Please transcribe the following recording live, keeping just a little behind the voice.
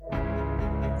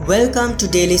Welcome to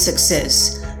Daily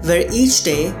Success, where each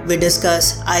day we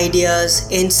discuss ideas,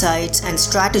 insights, and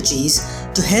strategies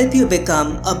to help you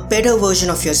become a better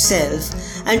version of yourself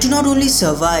and to not only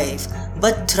survive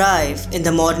but thrive in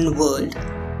the modern world.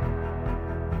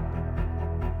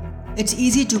 It's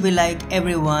easy to be like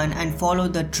everyone and follow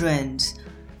the trends,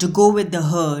 to go with the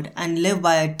herd and live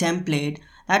by a template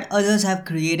that others have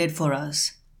created for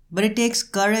us. But it takes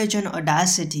courage and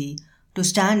audacity to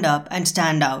stand up and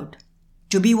stand out,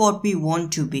 to be what we want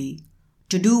to be,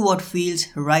 to do what feels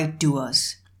right to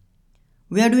us.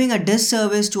 We are doing a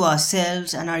disservice to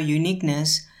ourselves and our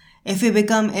uniqueness if we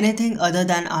become anything other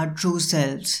than our true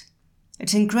selves.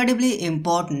 It's incredibly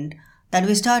important that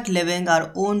we start living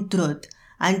our own truth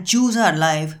and choose our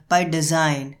life by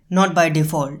design, not by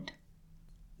default.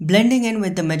 Blending in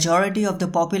with the majority of the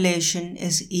population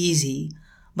is easy,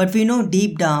 but we know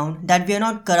deep down that we are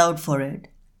not cut out for it.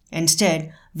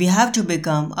 Instead, we have to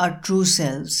become our true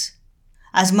selves.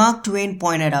 As Mark Twain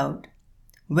pointed out,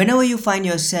 whenever you find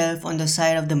yourself on the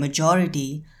side of the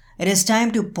majority, it is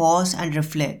time to pause and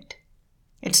reflect.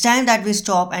 It's time that we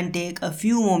stop and take a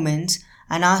few moments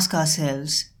and ask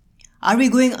ourselves, are we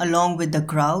going along with the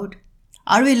crowd?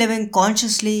 Are we living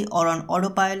consciously or on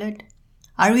autopilot?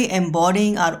 Are we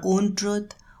embodying our own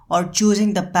truth or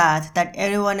choosing the path that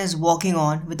everyone is walking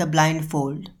on with a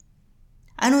blindfold?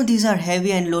 I know these are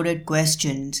heavy and loaded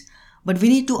questions, but we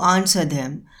need to answer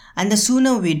them, and the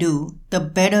sooner we do, the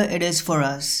better it is for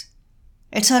us.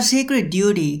 It's our sacred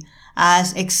duty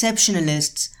as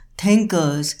exceptionalists,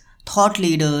 thinkers, thought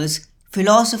leaders,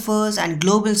 philosophers, and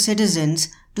global citizens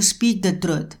to speak the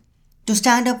truth, to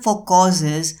stand up for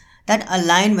causes that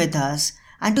align with us,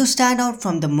 and to stand out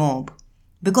from the mob.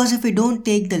 Because if we don't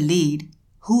take the lead,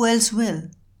 who else will?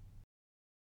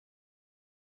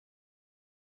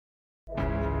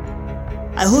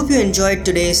 I hope you enjoyed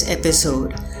today's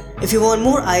episode. If you want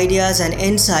more ideas and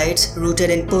insights rooted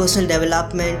in personal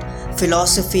development,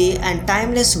 philosophy, and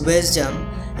timeless wisdom,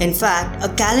 in fact,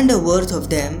 a calendar worth of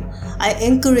them, I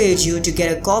encourage you to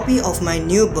get a copy of my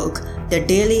new book, The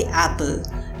Daily Apple,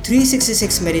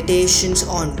 366 Meditations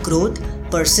on Growth,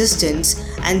 Persistence,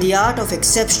 and the Art of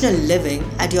Exceptional Living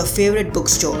at your favorite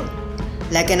bookstore.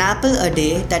 Like an apple a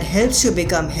day that helps you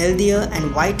become healthier and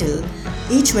vital,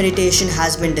 each meditation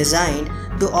has been designed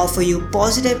to offer you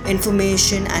positive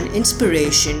information and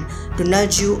inspiration to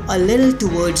nudge you a little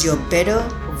towards your better,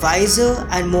 wiser,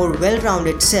 and more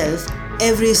well-rounded self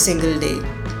every single day.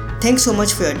 Thanks so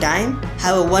much for your time.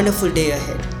 Have a wonderful day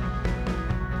ahead.